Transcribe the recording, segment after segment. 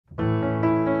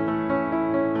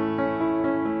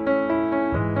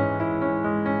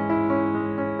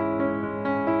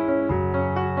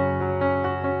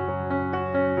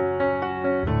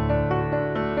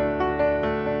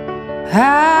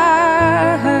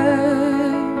I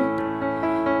heard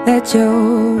that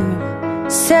you're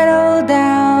settled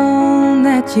down,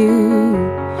 that you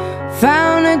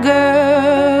found a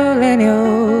girl and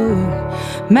you're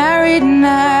married now.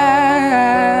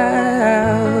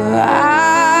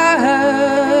 I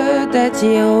heard that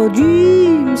your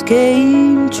dreams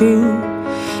came true.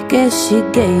 Guess she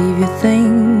gave you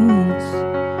things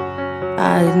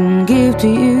I didn't give to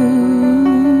you.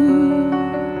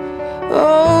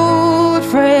 Old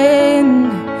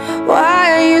friend,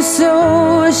 why are you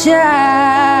so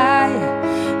shy?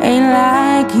 Ain't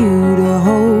like you to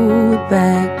hold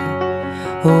back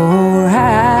or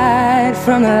hide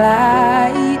from the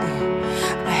light.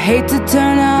 I hate to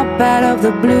turn up out of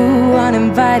the blue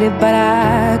uninvited, but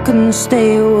I couldn't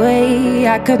stay away,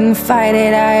 I couldn't fight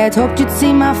it. I had hoped you'd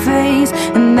see my face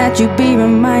and that you'd be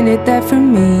reminded that for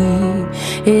me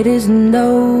it isn't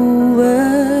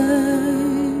over.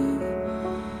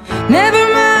 Never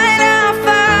mind, I'll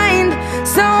find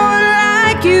someone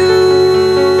like you.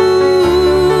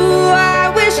 I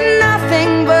wish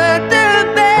nothing but the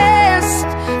best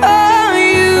for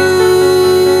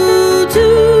you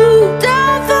too.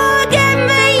 Don't forget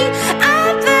me, I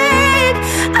think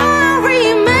I'll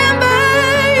remember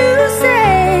you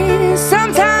say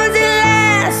sometimes it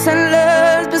lasts and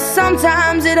loves, but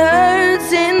sometimes it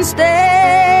hurts instead.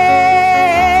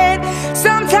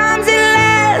 Sometimes it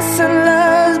lasts and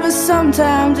loves, but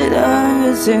sometimes it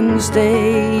hurts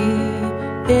instead.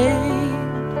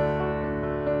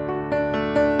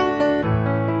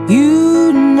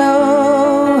 You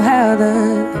know how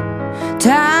the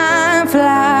time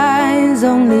flies.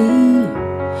 Only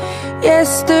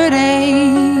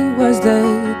yesterday was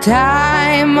the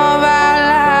time of our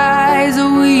lives.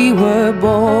 We were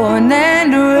born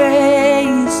and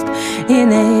raised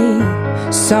in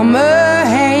a summer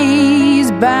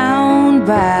haze, bound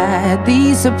by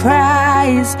the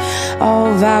surprise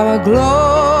of our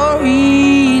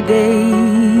glory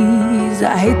days.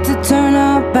 I hate to turn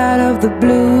up out of the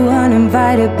blue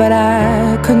uninvited, but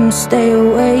I couldn't stay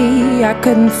away, I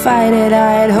couldn't fight it.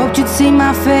 I had hoped you'd see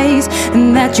my face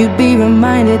and that you'd be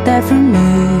reminded that for me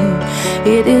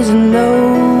it isn't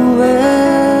over.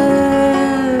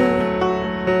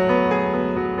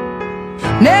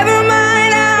 Never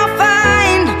mind, I'll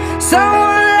find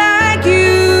someone like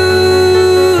you.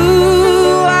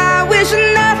 I wish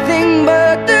nothing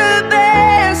but the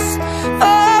best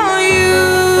for you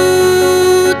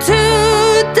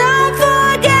too. Don't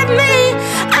forget me,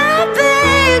 I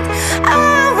think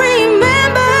I'll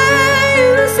remember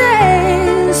you say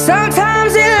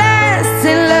sometimes it lasts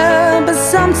in love, but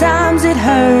sometimes it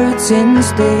hurts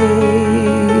instead.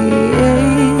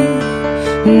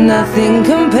 Nothing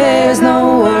compares,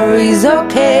 no worries or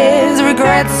cares,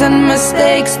 regrets and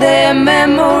mistakes, their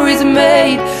memories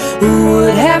made. Who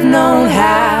would have known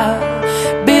how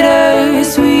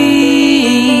bittersweet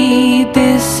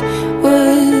this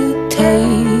would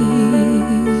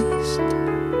taste?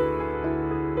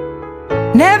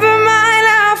 Never mind,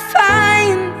 I'll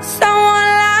find someone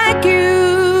like you.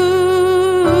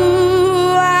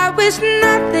 I wish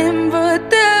nothing but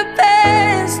the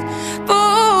best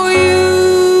for you.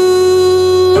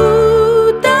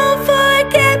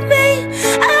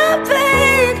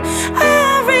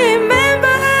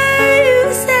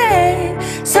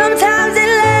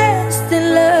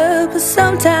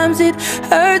 Sometimes it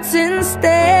hurts instead.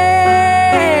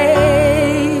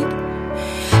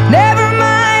 Never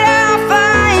mind, I'll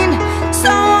find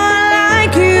someone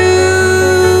like you.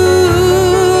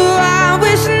 I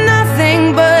wish nothing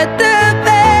but the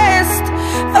best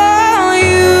for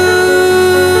you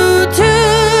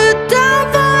too. Don't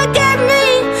forget me,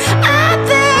 I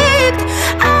think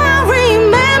I'll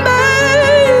remember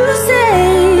you say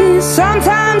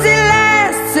sometimes it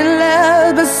lasts in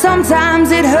love, but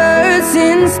sometimes it hurts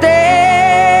instead.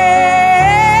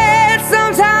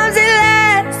 Sometimes it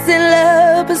lasts in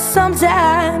love, but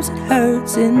sometimes it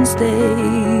hurts instead.